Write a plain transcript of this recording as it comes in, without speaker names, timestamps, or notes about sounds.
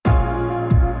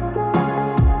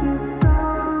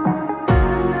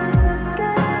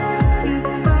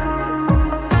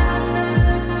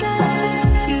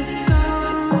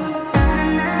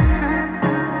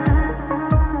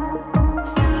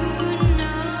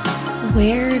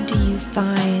Where do you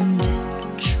find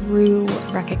true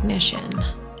recognition?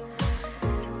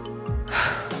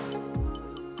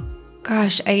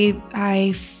 Gosh,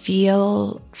 I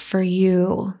feel for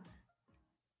you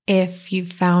if you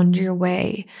found your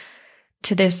way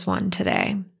to this one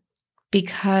today,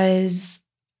 because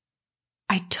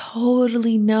I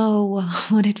totally know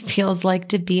what it feels like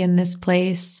to be in this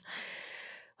place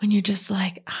when you're just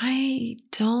like, I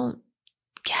don't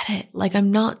get it. Like, I'm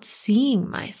not seeing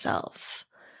myself.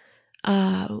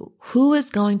 Who is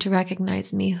going to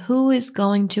recognize me? Who is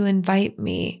going to invite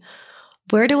me?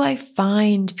 Where do I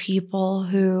find people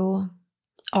who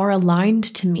are aligned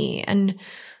to me and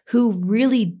who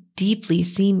really deeply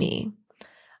see me?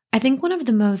 I think one of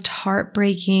the most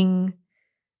heartbreaking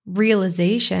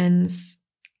realizations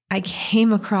I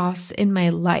came across in my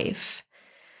life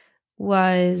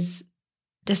was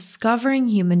discovering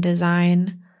human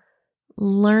design,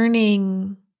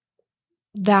 learning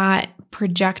that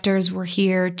projectors were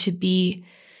here to be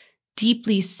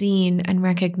deeply seen and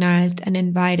recognized and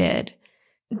invited.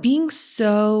 Being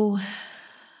so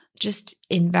just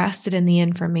invested in the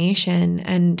information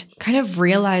and kind of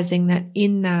realizing that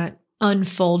in that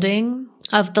unfolding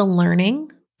of the learning,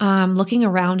 looking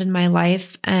around in my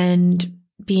life and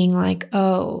being like,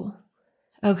 oh,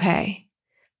 okay,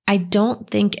 I don't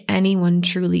think anyone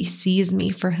truly sees me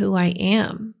for who I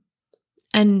am.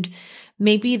 And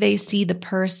maybe they see the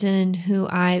person who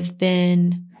I've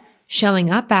been showing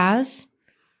up as,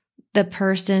 the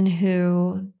person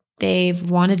who they've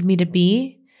wanted me to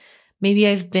be. Maybe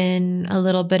I've been a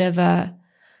little bit of a,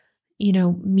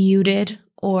 muted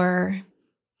or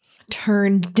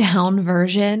turned down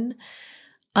version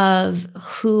of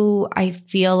who I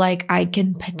feel like I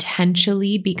can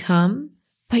potentially become.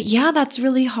 But yeah, that's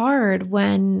really hard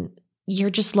when you're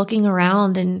just looking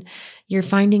around and you're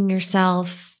finding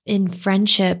yourself in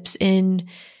friendships, in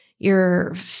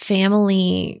your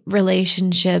family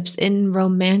relationships, in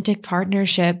romantic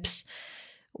partnerships,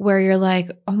 where you're like,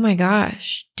 oh my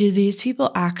gosh, do these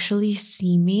people actually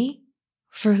see me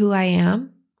for who I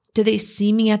am? Do they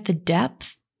see me at the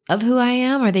depth of who I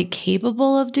am? Are they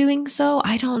capable of doing so?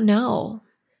 I don't know.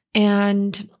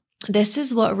 And this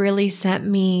is what really sent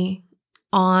me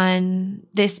on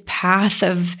this path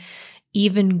of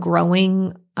even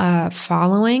growing a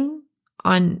following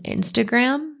on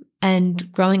Instagram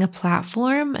and growing a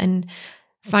platform and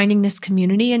finding this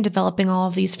community and developing all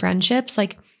of these friendships.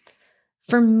 Like,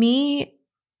 for me,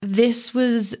 this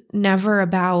was never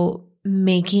about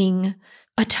making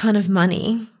a ton of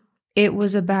money. It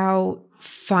was about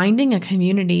finding a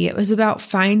community. It was about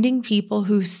finding people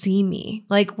who see me,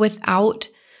 like, without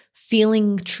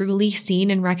feeling truly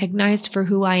seen and recognized for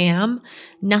who I am.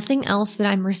 Nothing else that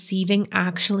I'm receiving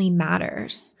actually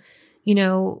matters.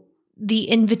 The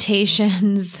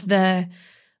invitations, the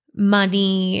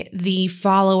money, the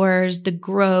followers, the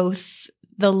growth,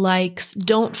 the likes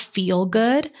don't feel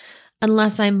good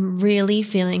unless I'm really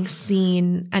feeling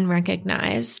seen and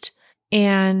recognized.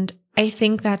 And I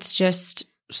think that's just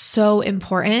so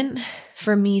important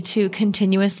for me to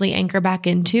continuously anchor back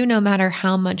into, no matter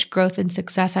how much growth and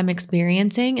success I'm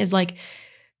experiencing, is like,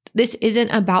 this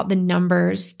isn't about the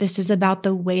numbers. This is about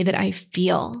the way that I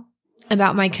feel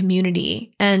about my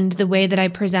community and the way that I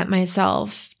present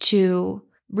myself to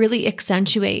really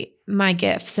accentuate my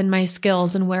gifts and my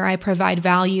skills and where I provide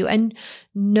value, and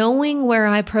knowing where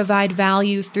I provide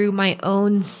value through my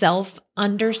own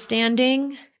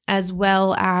self-understanding, as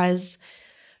well as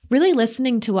really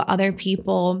listening to what other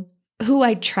people who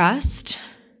I trust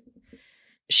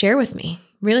share with me.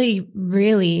 Really,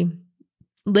 really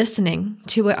listening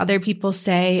to what other people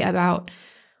say about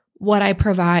what I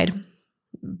provide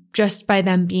just by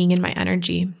them being in my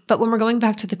energy. But when we're going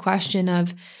back to the question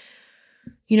of,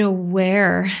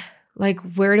 where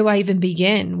do I even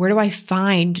begin? Where do I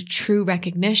find true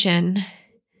recognition?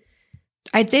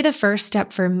 I'd say the first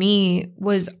step for me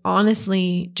was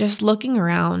honestly just looking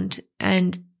around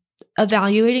and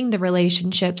evaluating the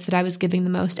relationships that I was giving the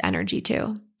most energy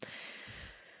to.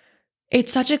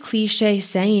 It's such a cliche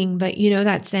saying, but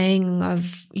that saying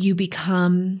of you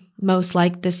become most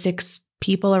like the 6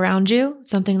 people around you,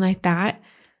 something like that.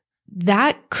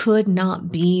 That could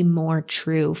not be more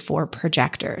true for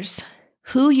projectors.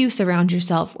 Who you surround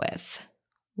yourself with,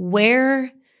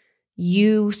 where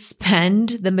you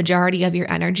spend the majority of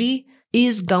your energy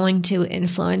is going to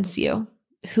influence you,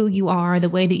 who you are, the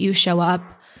way that you show up,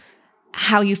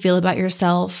 how you feel about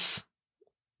yourself,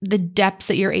 the depths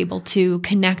that you're able to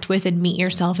connect with and meet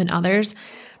yourself and others.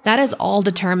 That is all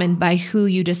determined by who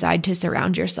you decide to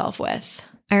surround yourself with.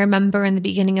 I remember in the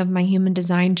beginning of my human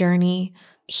design journey,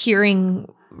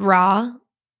 hearing Ra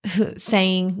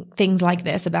saying things like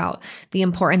this about the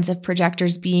importance of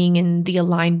projectors being in the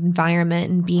aligned environment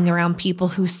and being around people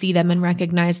who see them and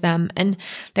recognize them. And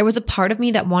there was a part of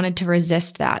me that wanted to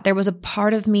resist that. There was a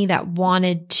part of me that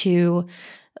wanted to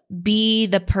be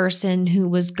the person who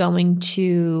was going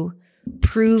to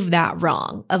prove that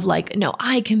wrong, of like, no,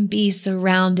 I can be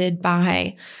surrounded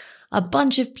by a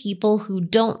bunch of people who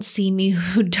don't see me,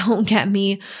 who don't get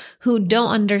me, who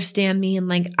don't understand me, and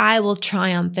like, I will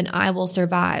triumph and I will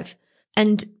survive.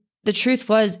 And the truth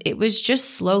was, it was just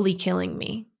slowly killing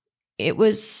me. It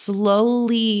was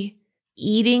slowly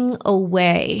eating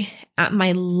away at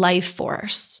my life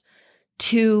force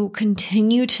to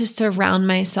continue to surround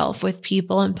myself with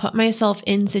people and put myself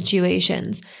in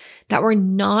situations that were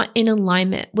not in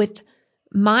alignment with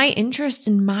my interests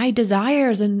and my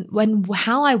desires and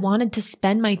how I wanted to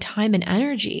spend my time and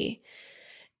energy.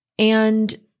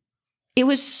 And it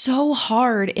was so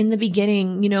hard in the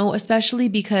beginning, especially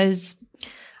because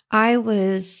I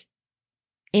was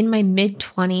in my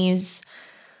mid-20s.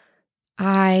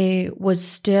 I was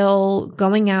still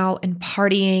going out and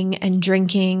partying and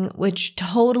drinking, which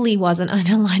totally wasn't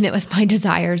in alignment with my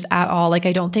desires at all. Like,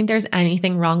 I don't think there's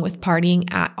anything wrong with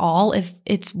partying at all if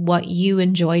it's what you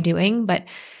enjoy doing, but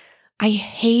I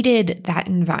hated that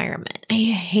environment. I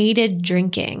hated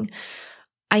drinking.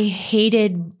 I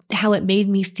hated how it made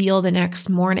me feel the next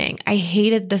morning. I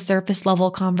hated the surface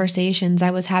level conversations I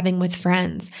was having with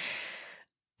friends.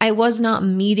 I was not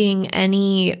meeting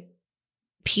any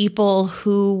people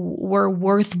who were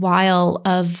worthwhile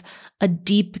of a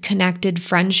deep connected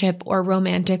friendship or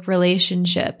romantic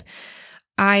relationship.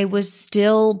 I was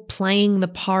still playing the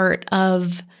part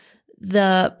of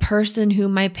the person who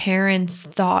my parents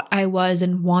thought I was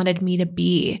and wanted me to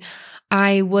be.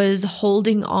 I was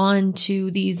holding on to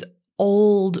these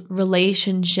old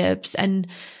relationships and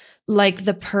like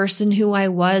the person who I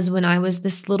was when I was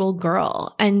this little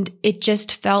girl. And it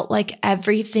just felt like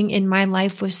everything in my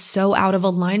life was so out of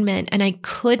alignment and I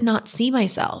could not see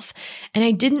myself. And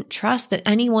I didn't trust that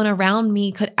anyone around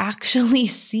me could actually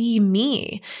see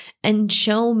me and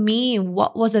show me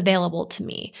what was available to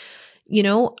me.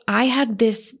 I had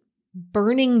this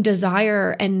burning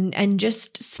desire and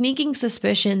just sneaking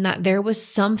suspicion that there was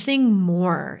something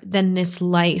more than this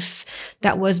life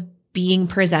that was being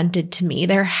presented to me.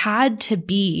 There had to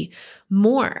be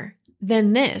more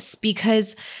than this,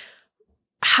 because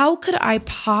how could I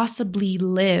possibly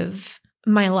live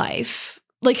my life?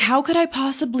 Like, how could I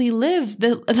possibly live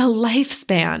the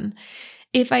lifespan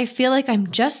if I feel like I'm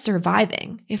just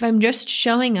surviving, if I'm just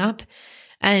showing up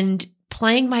and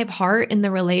playing my part in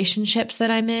the relationships that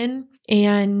I'm in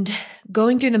and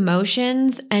going through the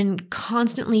motions and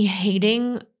constantly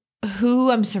hating who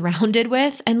I'm surrounded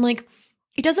with? And like,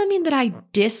 it doesn't mean that I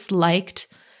disliked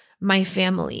my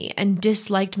family and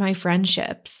disliked my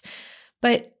friendships,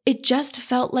 but it just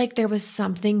felt like there was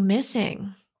something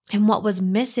missing. And what was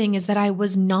missing is that I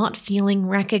was not feeling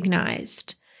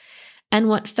recognized. And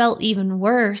what felt even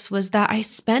worse was that I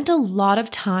spent a lot of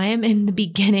time in the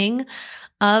beginning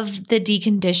of the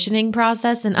deconditioning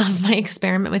process and of my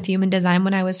experiment with human design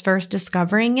when I was first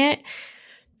discovering it,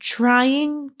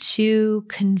 trying to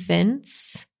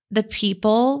convince the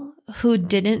people who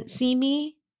didn't see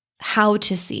me how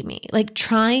to see me, like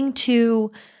trying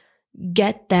to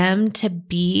get them to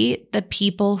be the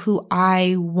people who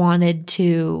I wanted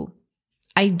to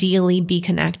ideally be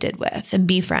connected with and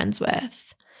be friends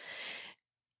with.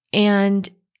 And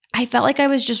I felt like I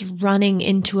was just running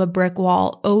into a brick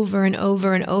wall over and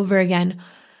over and over again,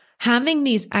 having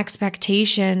these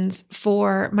expectations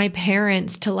for my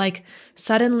parents to like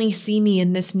suddenly see me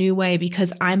in this new way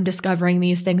because I'm discovering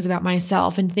these things about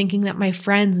myself, and thinking that my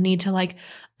friends need to like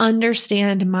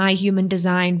understand my human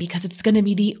design because it's going to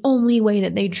be the only way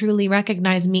that they truly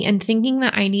recognize me, and thinking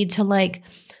that I need to like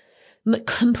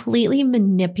completely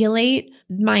manipulate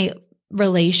my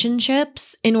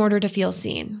relationships in order to feel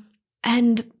seen.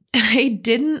 And I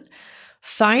didn't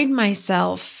find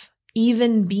myself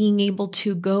even being able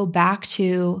to go back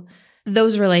to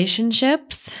those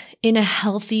relationships in a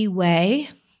healthy way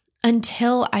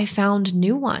until I found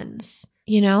new ones.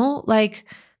 Like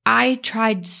I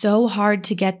tried so hard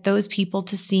to get those people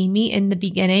to see me in the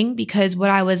beginning because what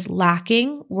I was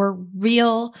lacking were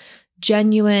real,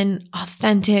 genuine,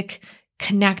 authentic,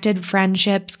 connected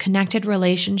friendships, connected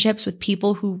relationships with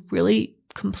people who really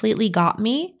completely got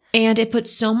me. And it put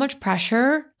so much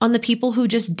pressure on the people who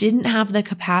just didn't have the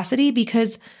capacity,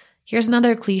 because here's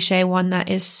another cliche one that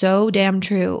is so damn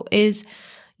true, is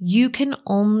you can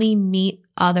only meet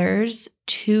others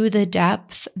to the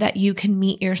depth that you can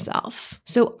meet yourself.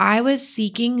 So I was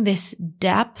seeking this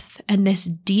depth and this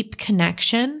deep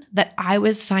connection that I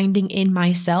was finding in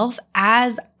myself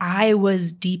as I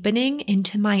was deepening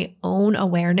into my own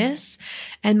awareness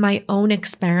and my own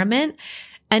experiment,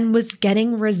 and was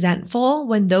getting resentful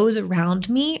when those around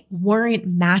me weren't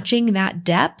matching that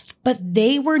depth, but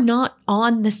they were not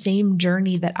on the same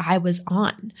journey that I was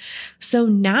on. So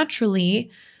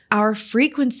naturally, our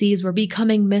frequencies were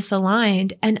becoming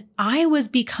misaligned, and I was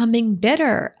becoming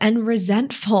bitter and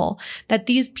resentful that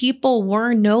these people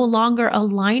were no longer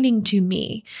aligning to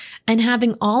me, and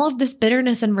having all of this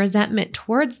bitterness and resentment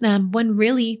towards them when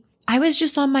really I was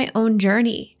just on my own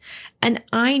journey, and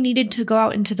I needed to go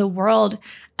out into the world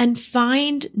and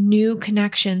find new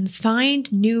connections,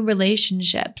 find new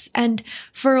relationships. And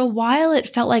for a while, it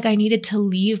felt like I needed to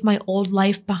leave my old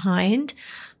life behind.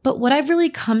 But what I've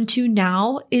really come to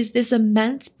now is this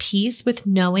immense peace with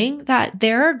knowing that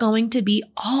there are going to be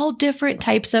all different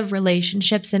types of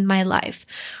relationships in my life.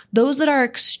 Those that are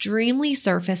extremely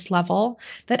surface level,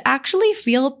 that actually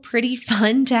feel pretty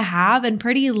fun to have and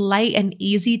pretty light and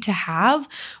easy to have,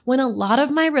 when a lot of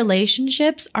my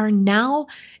relationships are now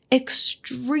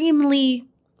extremely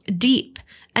deep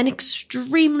and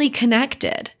extremely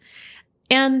connected.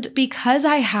 And because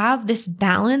I have this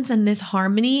balance and this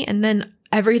harmony, and then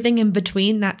everything in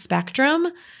between that spectrum,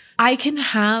 I can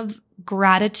have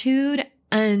gratitude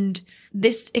and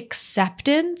this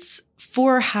acceptance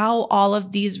for how all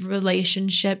of these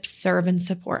relationships serve and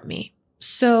support me.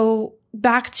 So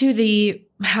back to the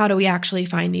how do we actually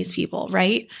find these people,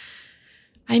 right?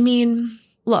 I mean,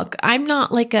 look, I'm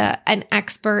not like an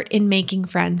expert in making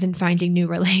friends and finding new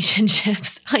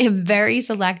relationships. I am very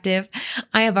selective.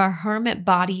 I have a hermit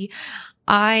body.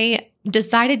 I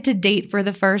decided to date for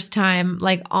the first time,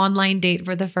 like online date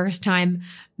for the first time,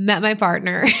 met my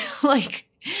partner. Like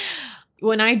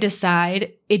when I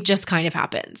decide, it just kind of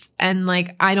happens. And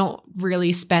like, I don't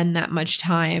really spend that much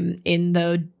time in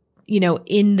the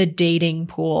dating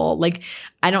pool. Like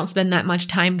I don't spend that much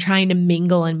time trying to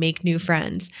mingle and make new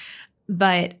friends.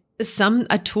 But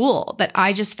a tool that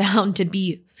I just found to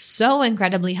be so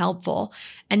incredibly helpful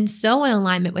and so in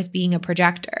alignment with being a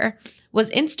projector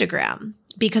was Instagram,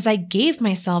 because I gave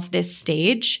myself this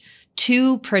stage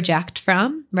to project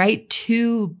from, right?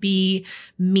 To be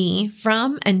me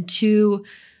from, and to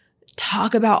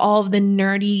talk about all of the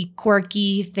nerdy,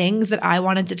 quirky things that I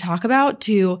wanted to talk about,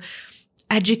 to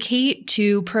educate,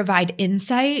 to provide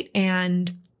insight.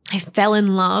 And I fell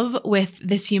in love with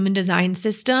this human design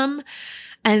system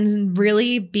and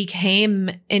really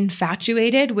became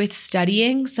infatuated with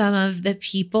studying some of the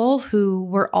people who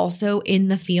were also in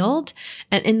the field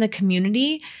and in the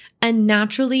community. And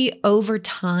naturally, over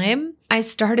time, I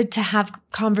started to have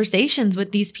conversations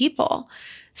with these people.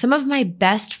 Some of my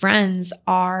best friends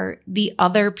are the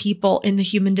other people in the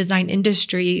human design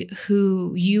industry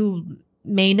who you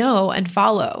may know and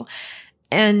follow.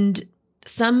 And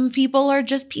some people are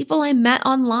just people I met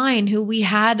online who we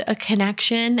had a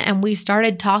connection and we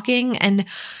started talking. And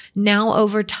now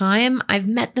over time, I've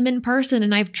met them in person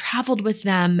and I've traveled with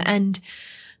them. And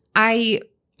I've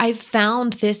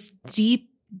found this deep,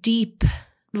 deep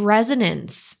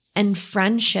resonance and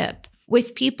friendship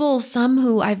with people, some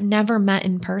who I've never met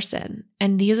in person.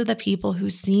 And these are the people who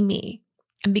see me.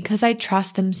 And because I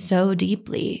trust them so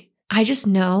deeply, I just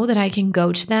know that I can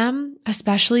go to them,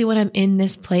 especially when I'm in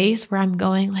this place where I'm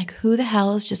going like, who the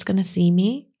hell is just going to see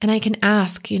me? And I can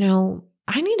ask,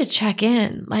 I need to check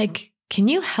in. Like, can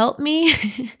you help me?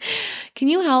 Can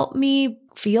you help me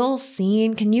feel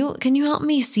seen? Can you help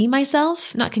me see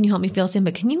myself? Not can you help me feel seen,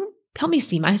 but can you help me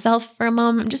see myself for a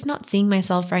moment? I'm just not seeing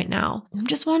myself right now. I'm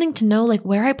just wanting to know like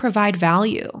where I provide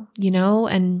value,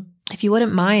 and if you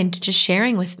wouldn't mind just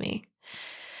sharing with me.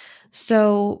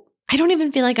 So I don't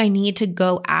even feel like I need to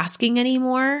go asking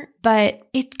anymore, but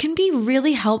it can be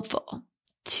really helpful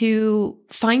to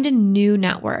find a new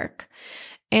network.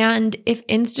 And if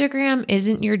Instagram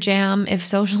isn't your jam, if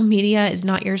social media is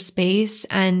not your space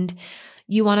and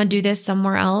you want to do this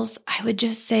somewhere else, I would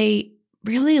just say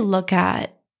really look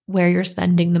at where you're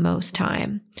spending the most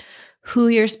time, who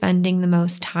you're spending the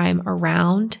most time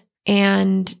around,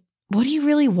 and what do you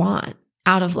really want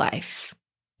out of life?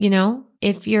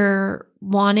 If you're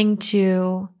wanting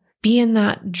to be in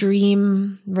that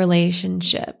dream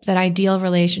relationship, that ideal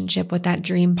relationship with that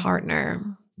dream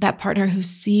partner, that partner who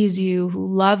sees you, who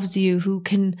loves you, who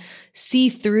can see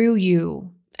through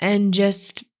you and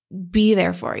just be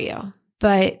there for you.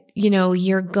 But,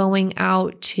 you're going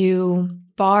out to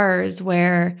bars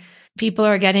where people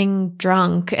are getting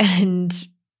drunk and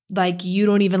like you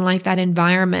don't even like that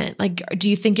environment? Like, do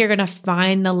you think you're going to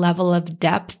find the level of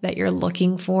depth that you're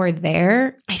looking for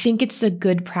there? I think it's a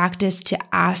good practice to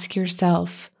ask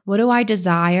yourself, what do I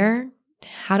desire?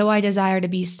 How do I desire to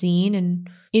be seen? And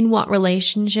in what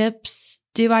relationships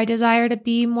do I desire to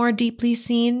be more deeply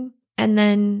seen? And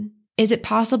then is it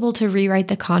possible to rewrite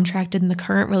the contract in the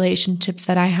current relationships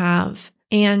that I have?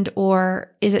 And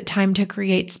or is it time to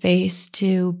create space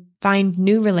to find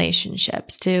new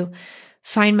relationships, to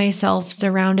find myself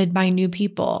surrounded by new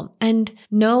people? And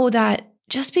know that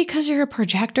just because you're a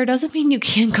projector doesn't mean you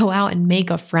can't go out and make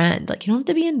a friend. Like, you don't have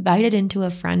to be invited into a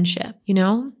friendship, you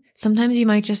know? Sometimes you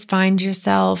might just find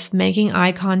yourself making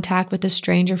eye contact with a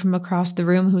stranger from across the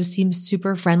room who seems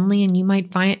super friendly, and you might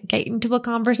get into a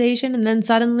conversation, and then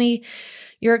suddenly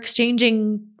you're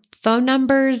exchanging phone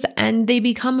numbers and they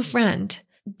become a friend.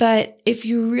 But if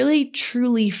you really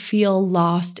truly feel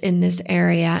lost in this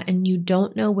area and you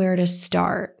don't know where to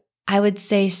start, I would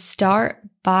say start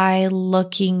by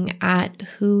looking at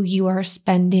who you are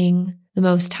spending the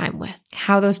most time with,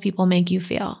 how those people make you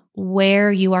feel,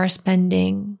 where you are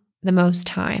spending the most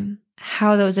time,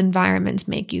 how those environments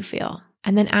make you feel.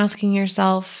 And then asking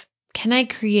yourself, can I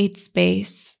create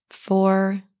space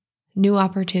for new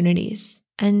opportunities?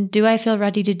 And do I feel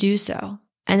ready to do so?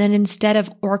 And then instead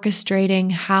of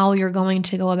orchestrating how you're going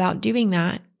to go about doing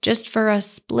that, just for a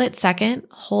split second,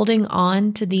 holding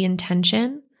on to the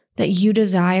intention that you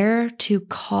desire to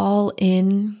call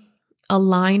in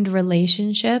aligned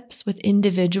relationships with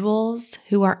individuals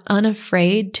who are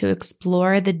unafraid to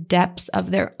explore the depths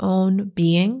of their own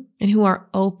being and who are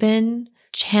open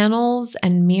channels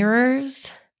and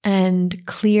mirrors and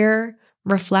clear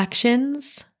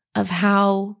reflections of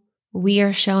how we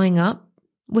are showing up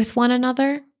with one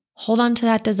another. Hold on to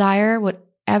that desire,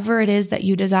 whatever it is that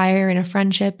you desire in a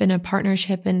friendship, in a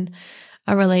partnership, in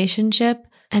a relationship,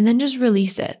 and then just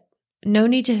release it. No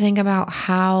need to think about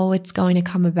how it's going to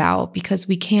come about because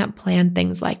we can't plan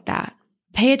things like that.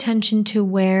 Pay attention to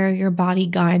where your body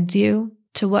guides you,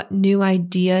 to what new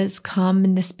ideas come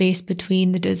in the space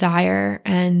between the desire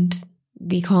and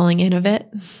the calling in of it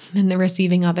and the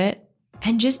receiving of it.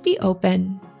 And just be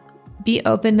open. Be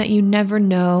open that you never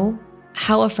know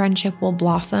how a friendship will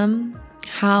blossom,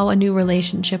 how a new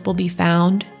relationship will be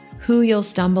found, who you'll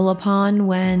stumble upon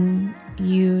when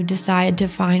you decide to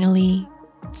finally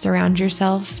surround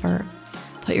yourself or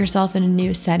put yourself in a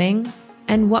new setting,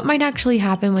 and what might actually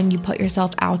happen when you put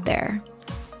yourself out there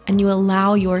and you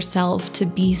allow yourself to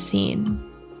be seen.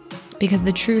 Because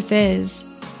the truth is,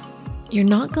 you're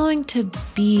not going to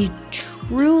be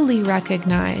truly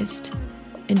recognized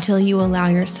until you allow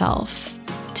yourself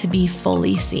to be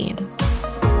fully seen.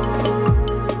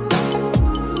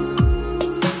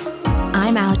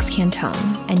 I'm Alex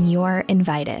Cantone, and you're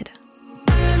invited.